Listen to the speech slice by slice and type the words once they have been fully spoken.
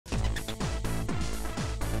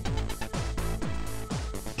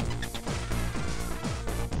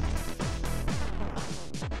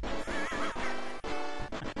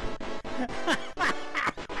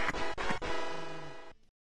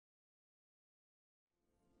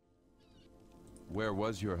Where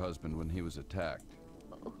was your husband when he was attacked?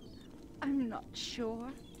 Oh, I'm not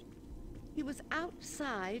sure. He was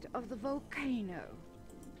outside of the volcano.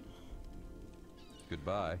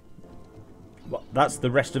 Goodbye. Well, that's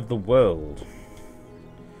the rest of the world.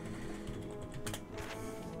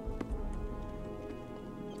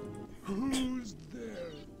 Who's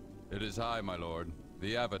there? It is I, my lord,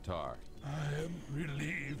 the Avatar. I am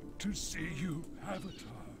relieved to see you, Avatar.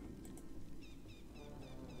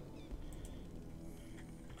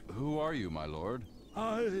 Who are you, my lord?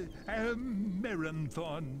 I am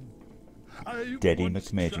Meranthon. I Daddy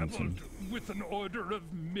once McMaginson. traveled with an order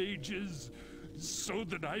of mages so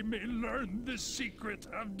that I may learn the secret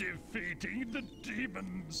of defeating the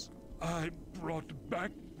demons. I brought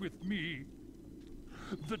back with me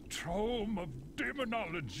the Tome of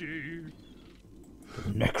Demonology.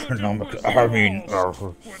 Necronomicon. But I it mean, was lost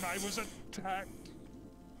when I was attacked.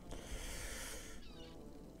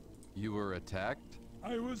 You were attacked?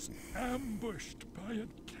 I was ambushed by a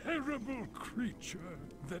terrible creature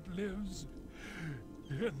that lives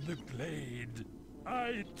in the glade.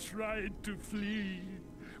 I tried to flee,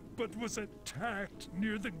 but was attacked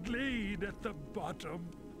near the glade at the bottom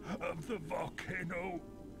of the volcano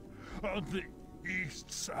on the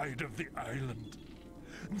east side of the island.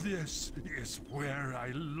 This is where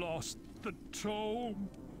I lost the tome.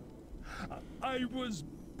 I was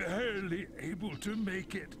barely able to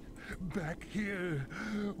make it back here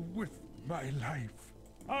with my life.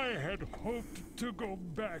 I had hoped to go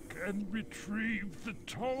back and retrieve the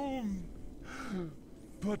tome,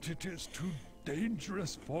 but it is too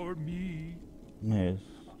dangerous for me. Yes.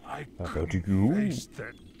 I How about couldn't you? face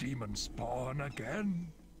that demon spawn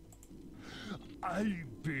again. I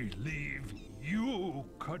believe you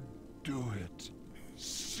could do it.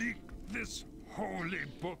 Seek this holy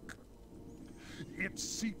book. Its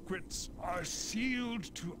secrets are sealed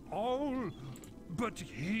to all but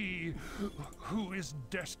he who is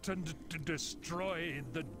destined to destroy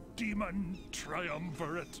the Daemon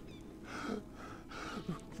Triumvirate.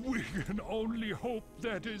 We can only hope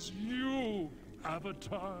that is you,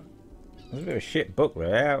 Avatar. It was a bit of a shit book,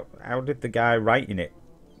 right? How did the guy writing it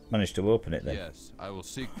manage to open it then? Yes, I will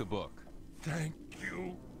seek the book. Thank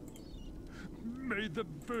you. May the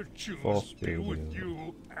virtues Force be be with with you.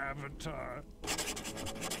 you, Avatar.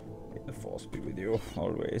 May the force be with you,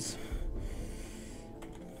 always.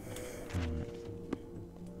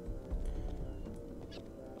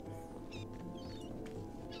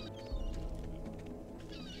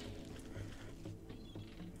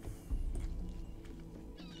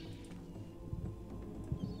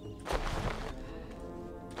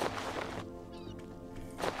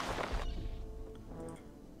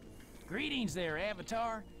 Greetings there,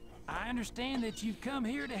 Avatar. I understand that you've come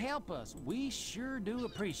here to help us. We sure do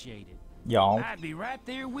appreciate it. Y'all. I'd be right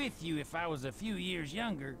there with you if I was a few years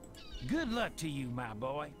younger. Good luck to you, my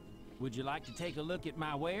boy. Would you like to take a look at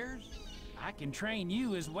my wares? I can train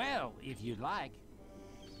you as well, if you'd like.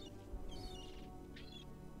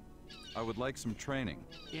 I would like some training.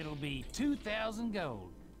 It'll be 2,000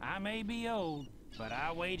 gold. I may be old, but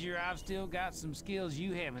I wager I've still got some skills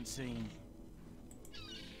you haven't seen.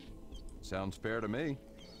 Sounds fair to me.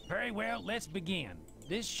 Very well, let's begin.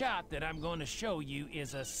 This shot that I'm going to show you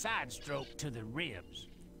is a side stroke to the ribs.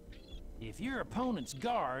 If your opponent's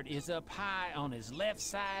guard is up high on his left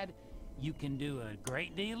side, you can do a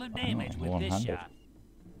great deal of damage with this one-handed. shot.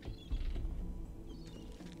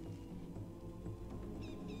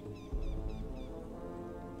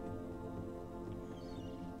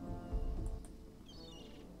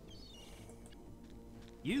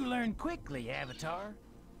 You learn quickly, Avatar.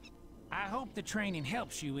 I hope the training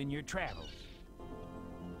helps you in your travels.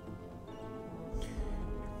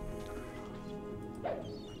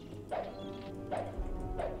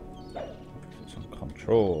 Some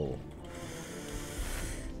control.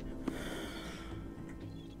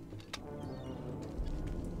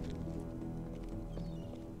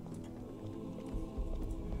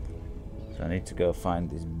 So I need to go find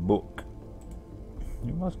this book.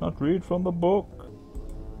 You must not read from the book.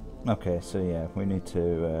 Okay, so yeah, we need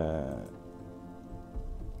to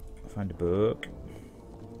find a book.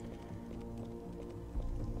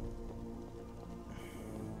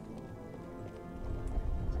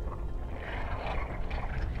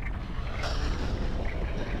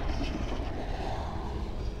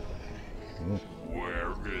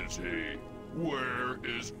 Where is he? Where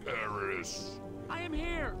is Eris? I am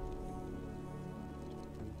here!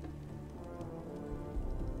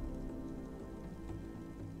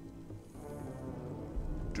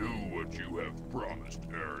 Do what you have promised,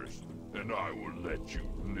 Eris, and I will let you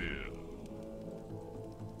live.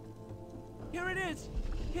 Here it is!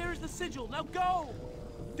 Here's the sigil, now go!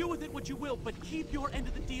 Do with it what you will, but keep your end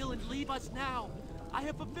of the deal and leave us now. I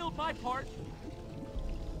have fulfilled my part.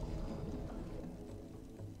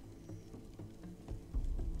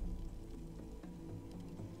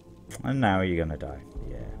 And now you're gonna die.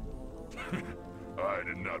 Yeah. I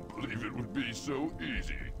did not believe it would be so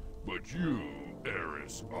easy, but you,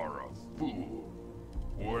 Eris, are a fool.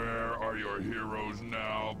 Where are your heroes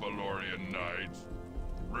now, Valorian knights?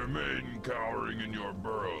 Remain cowering in your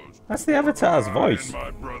burrows. That's the Avatar's voice. I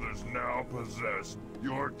and my brothers now possess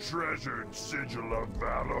your treasured sigil of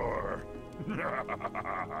valor.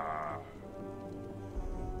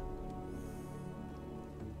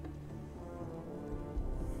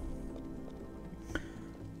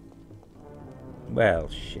 Well,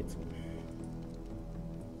 shit.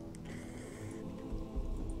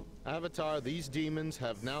 Avatar, these demons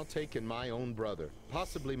have now taken my own brother,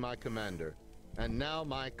 possibly my commander, and now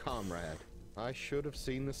my comrade. I should have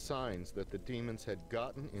seen the signs that the demons had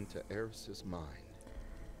gotten into Eris's mind.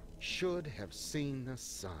 Should have seen the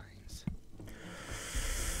signs.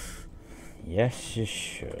 Yes, you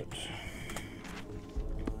should.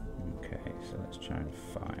 Okay, so let's try and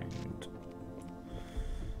find...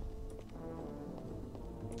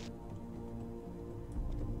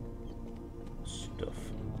 stuff.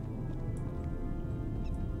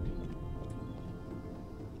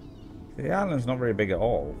 The island's not very big at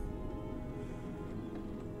all.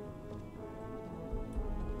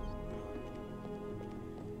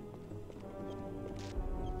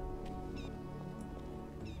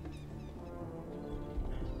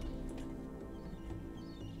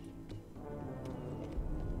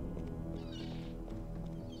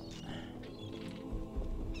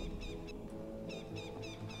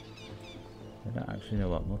 I don't actually know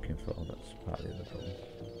what I'm looking for, that's part of the other problem.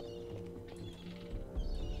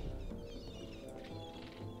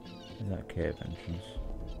 Is that cave entrance?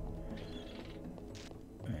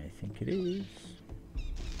 I think it is.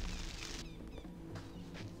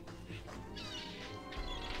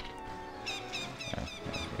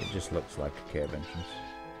 It just looks like a cave entrance.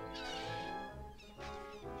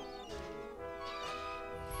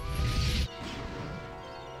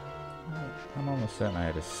 I'm almost certain I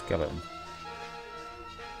had a skeleton.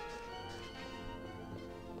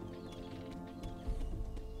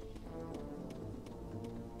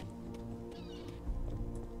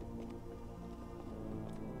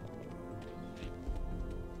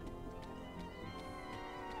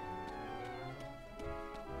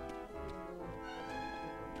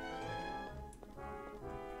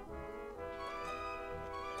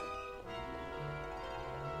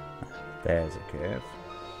 There's a cave.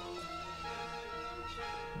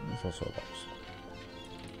 There's also a box.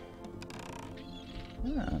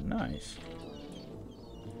 Ah, nice.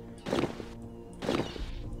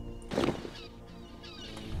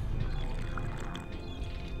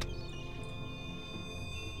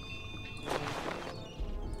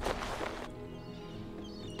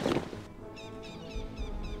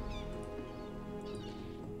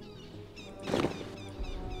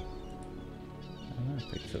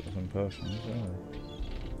 Picked up some potions,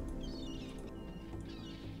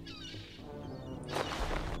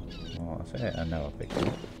 well, that's it, I know I picked it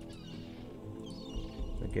up.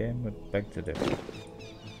 The game would beg to differ.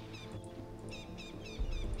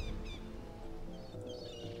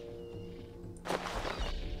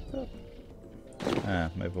 Ah,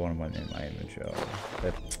 maybe one went in my inventory.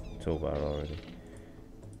 The toolbar already.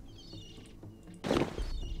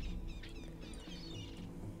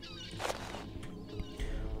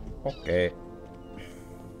 Okay.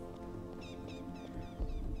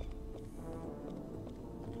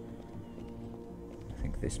 I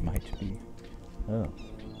think this might be... Oh.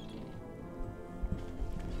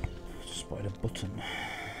 Just spotted a button.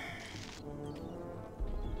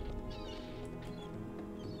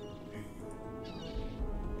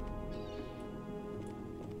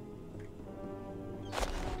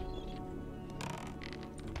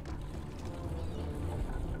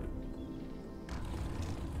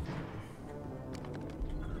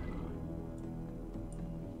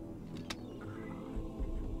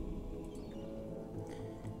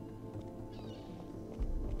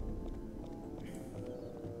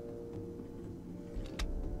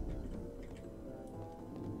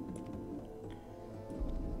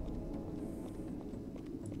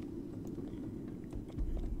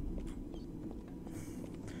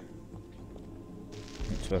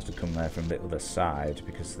 Supposed to come there from the other side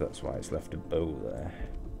because that's why it's left a bow there.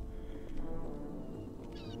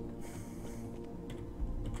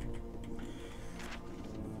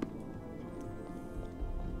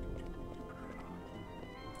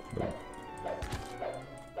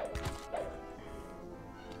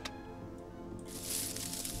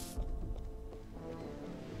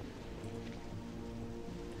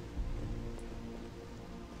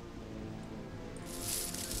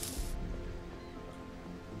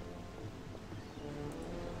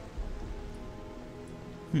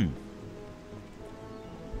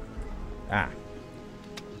 Ah.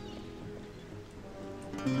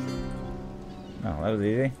 Oh, that was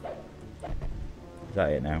easy. Is that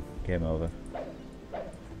it now? Game over.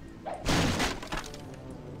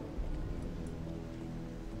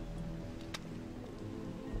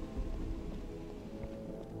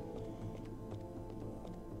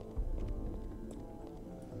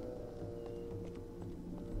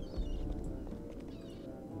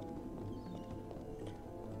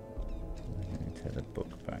 Take the book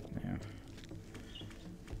back now.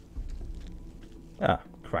 Ah,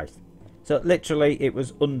 Christ. So literally it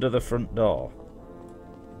was under the front door.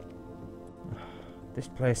 This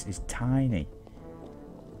place is tiny.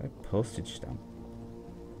 A postage stamp.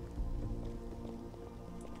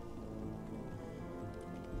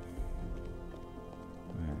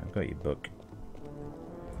 Right, I've got your book.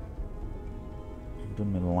 I've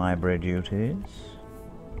done my library duties.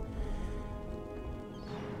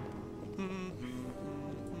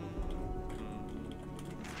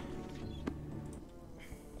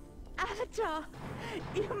 Avatar,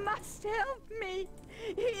 you must help me.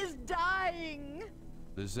 He is dying.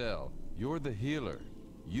 Lizelle, you're the healer.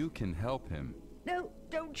 You can help him. No,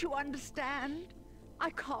 don't you understand? I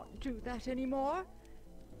can't do that anymore.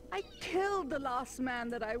 I killed the last man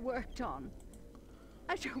that I worked on.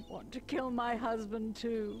 I don't want to kill my husband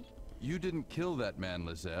too. You didn't kill that man,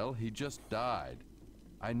 Lizelle. He just died.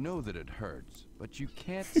 I know that it hurts, but you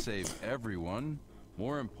can't save everyone.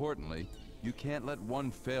 More importantly, you can't let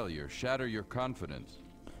one failure shatter your confidence.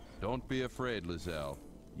 Don't be afraid, Lizelle.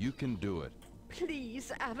 You can do it.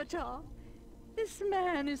 Please, Avatar. This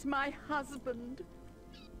man is my husband.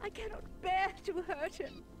 I cannot bear to hurt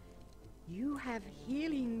him. You have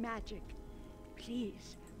healing magic.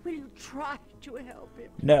 Please, will you try to help him?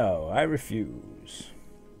 No, I refuse.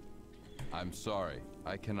 I'm sorry.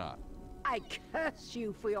 I cannot. I curse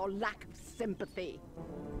you for your lack of sympathy.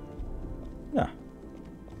 No.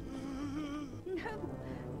 No,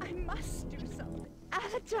 I must do something.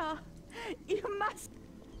 Avatar, you must...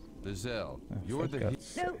 Lizelle, Oh, you're for the God's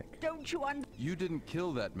sake. No, don't you You didn't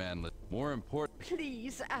kill that man, More important,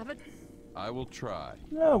 Please, Avatar. I will try.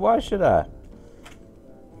 No, why should I?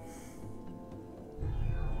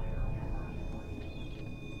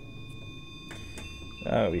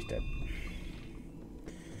 Oh, he's dead.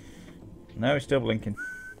 No, he's still blinking.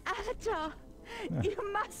 Avatar, you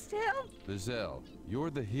must help. Lizelle, you're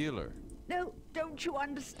the healer. No, don't you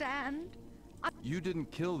understand? You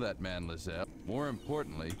didn't kill that man, Lizelle. More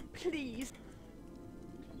importantly, Please.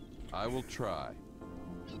 I will try.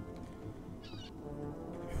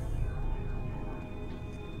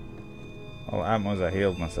 All that happened was I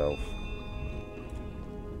healed myself.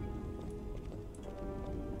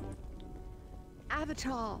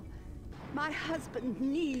 Avatar, my husband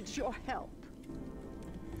needs your help.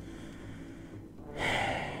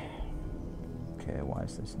 Okay, why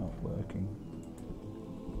is this not working?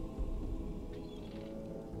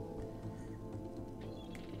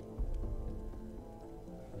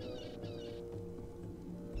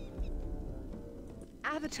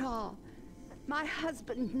 Avatar, my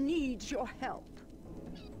husband needs your help.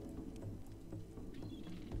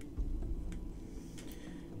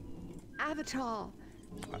 Avatar.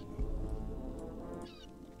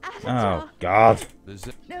 Avatar. Oh, God.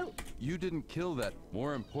 Lizelle, No, you didn't kill that.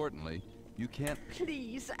 More importantly, you can't.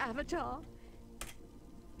 please, Avatar.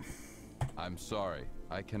 I'm sorry.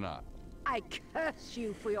 I cannot. I curse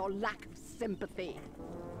you for your lack of sympathy.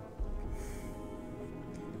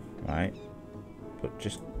 Right. But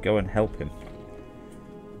just go and help him.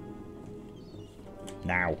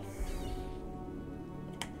 Now.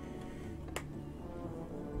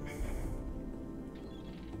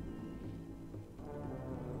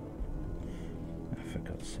 Oh, for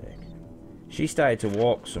God's sake. She started to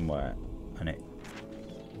walk somewhere and it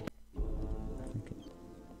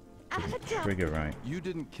Avatar, trigger right. You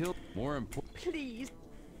didn't kill. More important, please.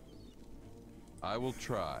 I will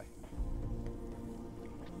try.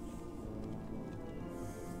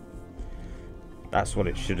 That's what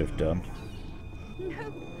it should have done.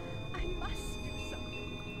 No, I must do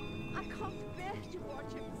something. I can't bear to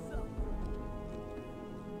watch him suffer.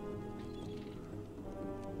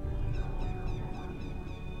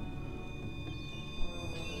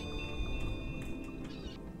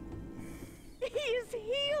 He is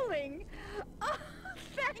healing. Oh,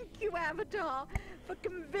 thank you, Avatar, for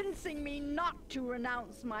convincing me not to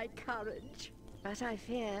renounce my courage. But I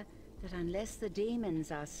fear that unless the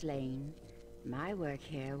demons are slain, my work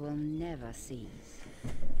here will never cease.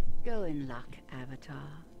 Go in luck, Avatar.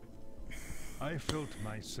 I felt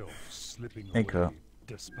myself slipping Nico. away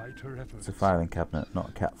despite her efforts. It's a filing cabinet, not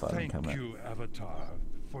a cat filing Thank cabinet. you, Avatar,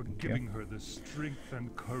 for giving her the strength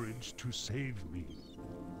and courage to save me.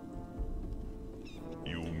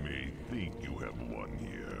 You may think you have won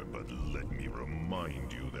here, but let me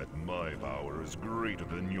remind you that my power is greater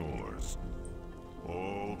than yours.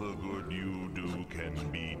 All the good you do can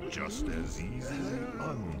be just as easily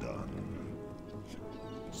undone.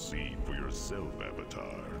 See for yourself,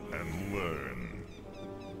 Avatar, and learn.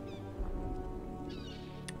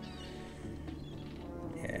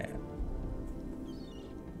 Yeah.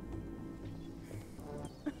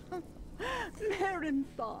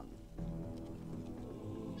 Merenthon.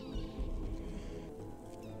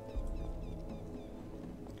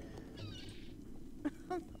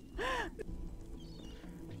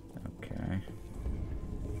 Okay.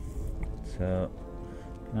 So,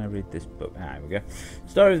 can I read this book? Ah, here we go.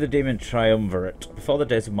 Story of the Daemon Triumvirate. Before the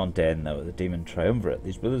days of Mondain, there were the Daemon Triumvirate.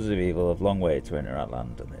 These brothers of evil have long way to enter our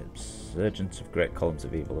land, and the insurgents of great columns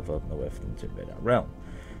of evil have opened the way for them to invade our realm.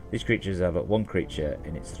 These creatures have but one creature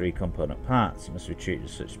in its three component parts. It must be treated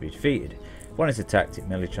as such to be defeated. If one is attacked, it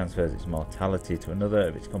merely transfers its mortality to another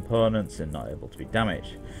of its components and not able to be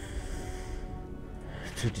damaged.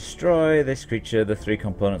 To destroy this creature, the three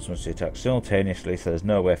components must be attacked simultaneously, so there's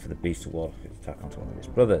no way for the beast to ward off its attack onto one of its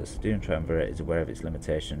brothers. The Daemon Triumvirate is aware of its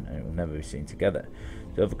limitation, and it will never be seen together.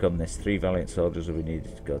 To overcome this, 3 valiant soldiers will be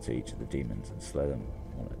needed to go to each of the demons and slay them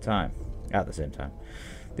one at the same time.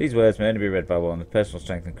 These words may only be read by one with personal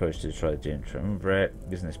strength and courage to destroy the Daemon Triumvirate.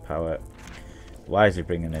 Business power, wisely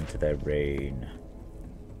bring an end to their reign.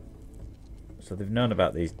 So they've known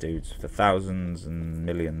about these dudes for thousands and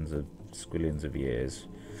millions of squillions of years,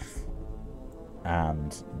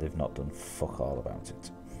 and they've not done fuck all about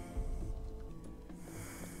it.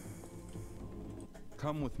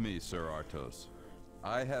 Come with me, Sir Artos.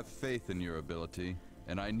 I have faith in your ability,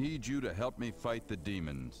 and I need you to help me fight the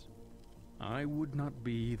demons. I would not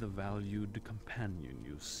be the valued companion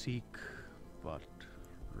you seek, but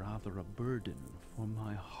rather a burden, for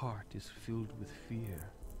my heart is filled with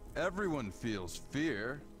fear. Everyone feels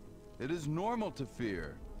fear. It is normal to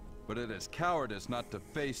fear, but it is cowardice not to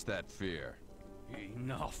face that fear.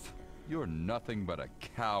 Enough. You're nothing but a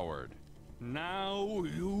coward. Now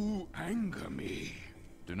you anger me.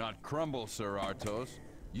 Do not crumble, Sir Artos.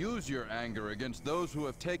 Use your anger against those who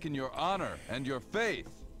have taken your honor and your faith.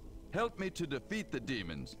 Help me to defeat the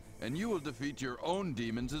demons, and you will defeat your own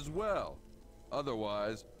demons as well.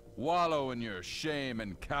 Otherwise, wallow in your shame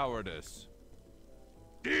and cowardice.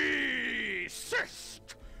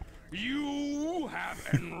 Desist! You have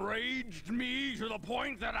enraged me to the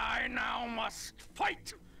point that I now must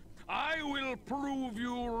fight. I will prove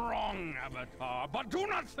you wrong, Avatar, but do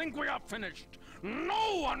not think we are finished.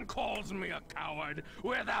 No one calls me a coward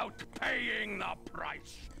without paying the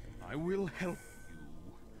price. I will help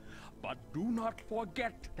you, but do not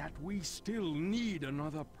forget that we still need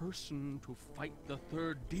another person to fight the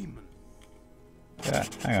third demon. Yeah,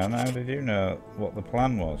 hang on, how did you know what the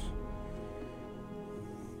plan was?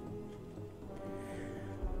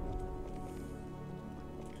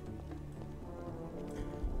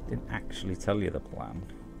 Didn't actually tell you the plan.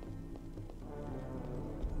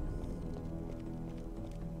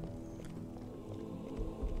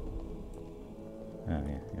 Oh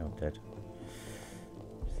yeah, you're dead.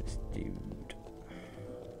 It's this dude.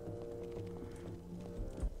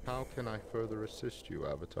 How can I further assist you,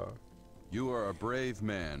 Avatar? You are a brave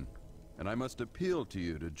man, and I must appeal to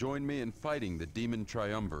you to join me in fighting the Daemon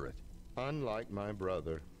Triumvirate. Unlike my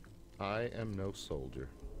brother, I am no soldier,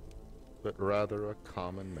 but rather a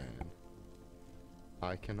common man.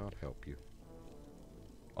 I cannot help you.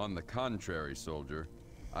 On the contrary, soldier,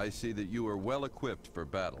 I see that you are well equipped for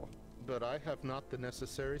battle. But I have not the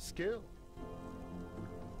necessary skill.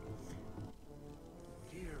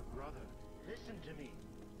 Dear brother, listen to me.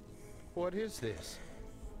 What is this?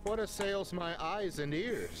 What assails my eyes and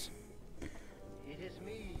ears? It is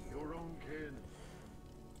me, your own kin.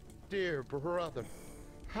 Dear brother,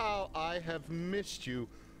 how I have missed you.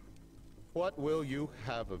 What will you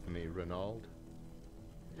have of me, Renauld?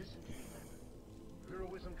 Listen to me, Leonard.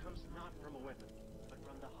 Heroism comes not from a weapon, but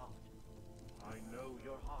from the heart. I know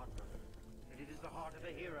your heart, brother, and it is the heart of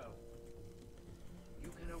a hero. You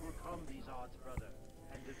can overcome these odds, brother,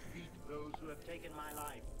 and defeat those who have taken my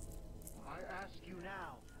life. I ask you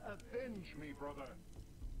now, avenge me, brother.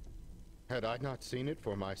 Had I not seen it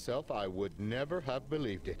for myself, I would never have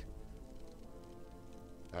believed it.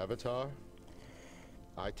 Avatar,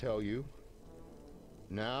 I tell you,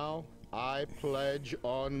 now I pledge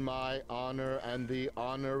on my honor and the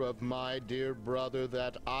honor of my dear brother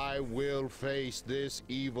that I will face this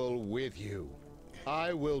evil with you.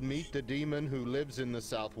 I will meet the demon who lives in the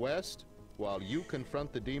southwest, while you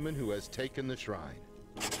confront the demon who has taken the shrine.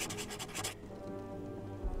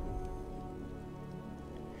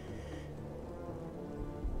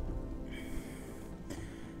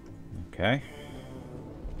 Okay.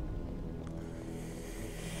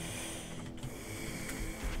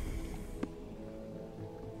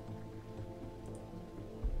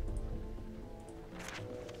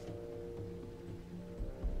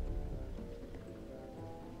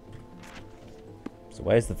 So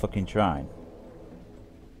where's the fucking shrine?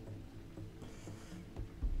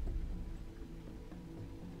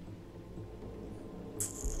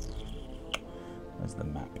 Where's the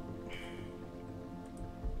map?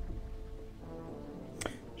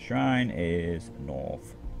 Shrine is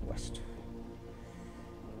northwest.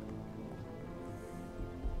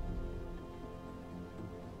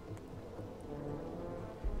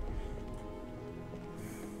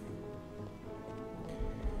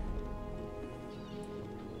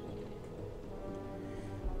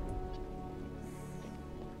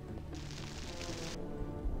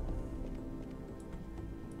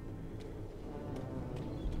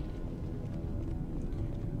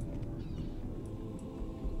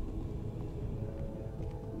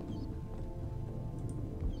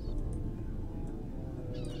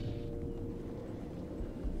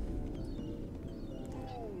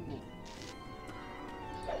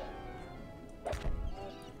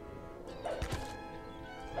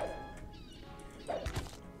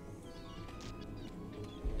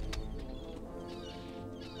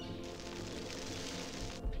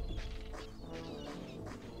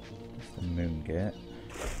 Moon gate.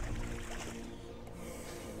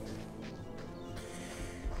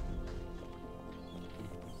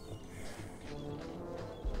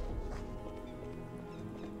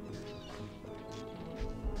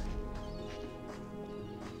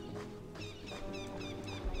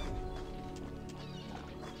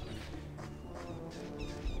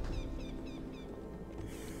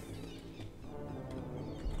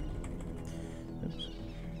 Oops.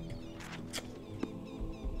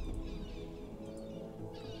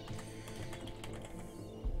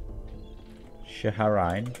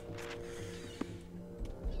 Shaharine.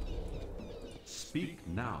 Speak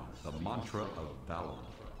now the mantra of valor.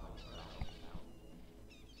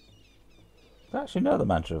 I actually know the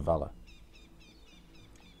mantra of valor.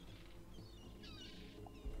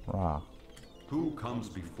 Rah. Who comes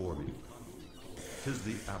before me? 'Tis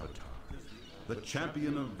the Avatar, the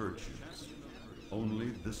champion of virtues. Only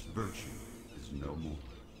this virtue is no more.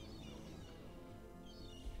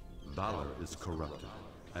 Valor is corrupted,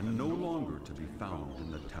 and no longer to be found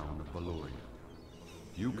in the town of Valoria.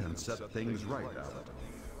 You can set things right, Avatar.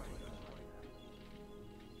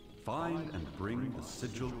 Find and bring the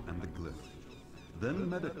sigil and the glyph. Then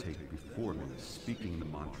meditate before me, speaking the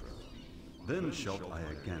mantra. Then shalt I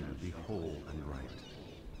again be whole and right.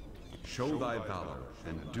 Show thy valor,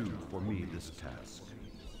 and do for me this task.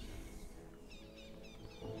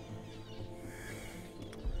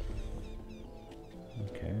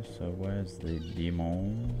 Okay, so where's the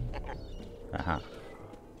demon? Aha.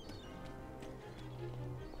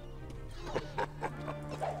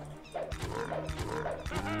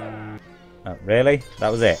 Oh, really? That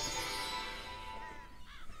was it?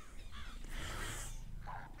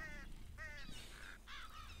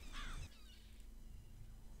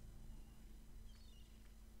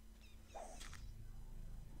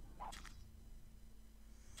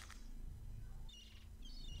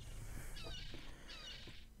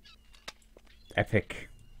 Epic.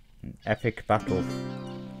 An epic battle.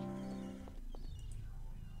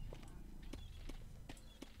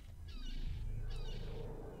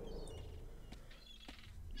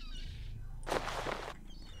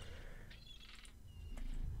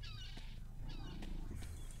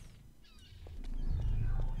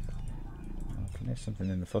 There's something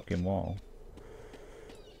in the fucking wall.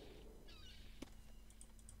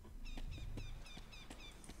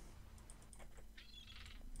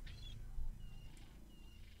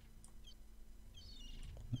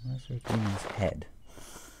 Where's the demon's head?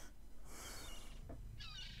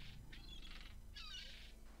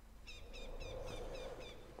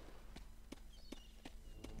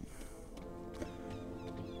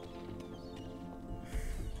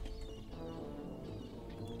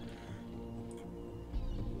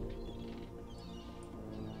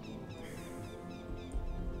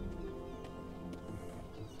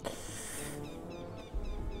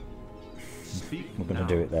 We're going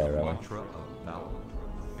to do it there, are we?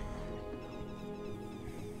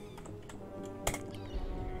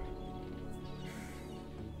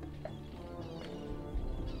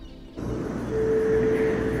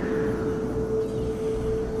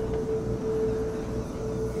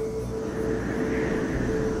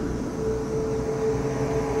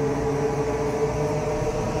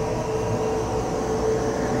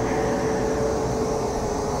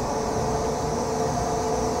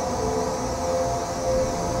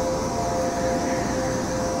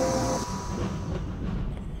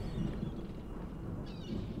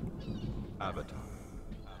 Avatar.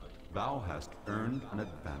 Thou hast earned an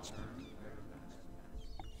advancement.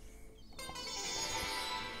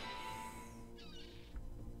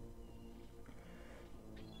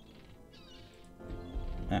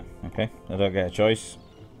 Ah, okay. I don't get a choice.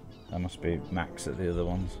 I must be max at the other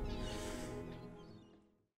ones.